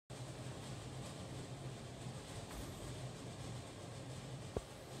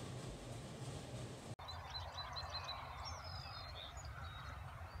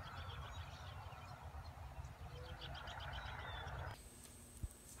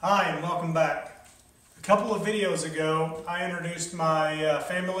Hi and welcome back. A couple of videos ago I introduced my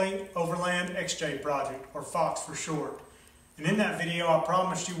family Overland XJ project, or Fox for short. And in that video I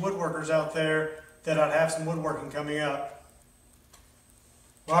promised you woodworkers out there that I'd have some woodworking coming up.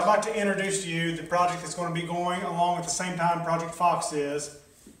 Well, I'd like to introduce to you the project that's going to be going along at the same time Project Fox is.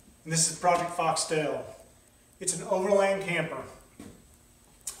 And this is Project FoxTail. It's an Overland camper.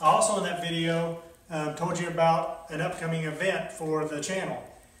 I also in that video told you about an upcoming event for the channel.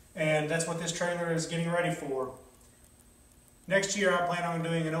 And that's what this trailer is getting ready for. Next year I plan on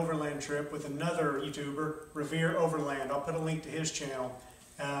doing an overland trip with another YouTuber, Revere Overland. I'll put a link to his channel.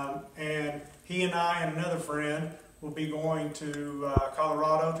 And he and I and another friend will be going to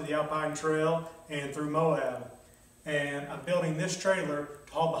Colorado to the Alpine Trail and through Moab. And I'm building this trailer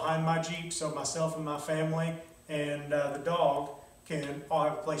to haul behind my Jeep so myself and my family and the dog can all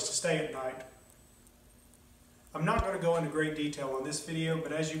have a place to stay at night. I'm not going to go into great detail on this video,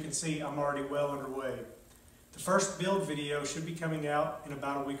 but as you can see, I'm already well underway. The first build video should be coming out in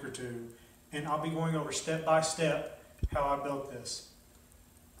about a week or two, and I'll be going over step by step how I built this.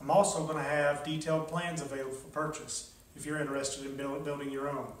 I'm also going to have detailed plans available for purchase if you're interested in building your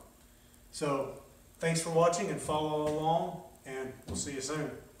own. So, thanks for watching and follow along, and we'll see you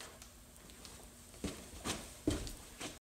soon.